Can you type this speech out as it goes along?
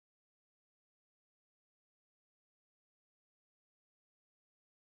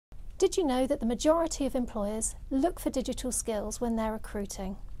Did you know that the majority of employers look for digital skills when they're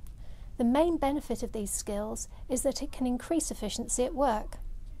recruiting? The main benefit of these skills is that it can increase efficiency at work.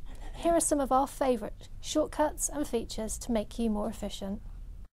 Here are some of our favourite shortcuts and features to make you more efficient.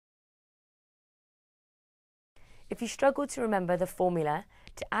 If you struggle to remember the formula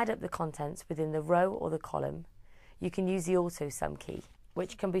to add up the contents within the row or the column, you can use the AutoSum key,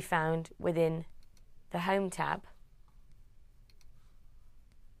 which can be found within the Home tab,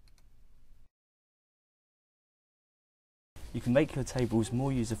 You can make your tables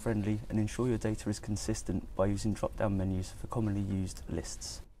more user-friendly and ensure your data is consistent by using drop-down menus for commonly used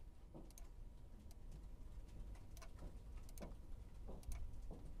lists.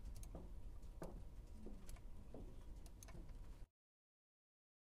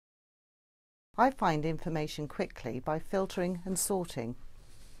 I find information quickly by filtering and sorting.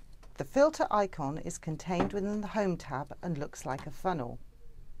 The filter icon is contained within the Home tab and looks like a funnel.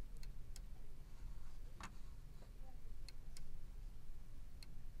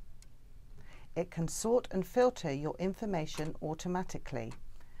 It can sort and filter your information automatically,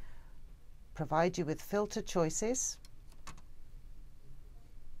 provide you with filter choices,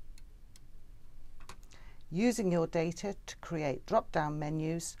 using your data to create drop-down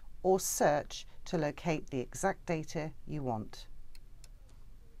menus or search to locate the exact data you want.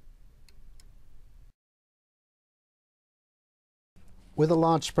 With a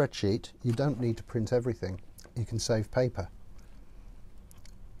large spreadsheet, you don't need to print everything. You can save paper.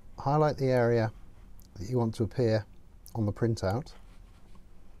 Highlight the area that you want to appear on the printout.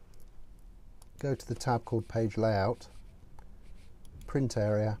 Go to the tab called Page Layout, Print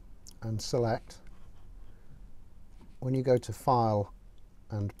Area, and select. When you go to File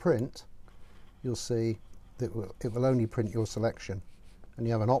and Print, you'll see that it will only print your selection, and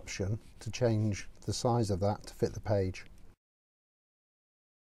you have an option to change the size of that to fit the page.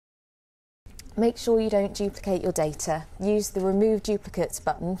 Make sure you don't duplicate your data. Use the Remove Duplicates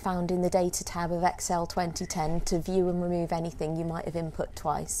button found in the Data tab of Excel 2010 to view and remove anything you might have input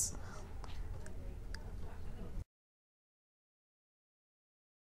twice.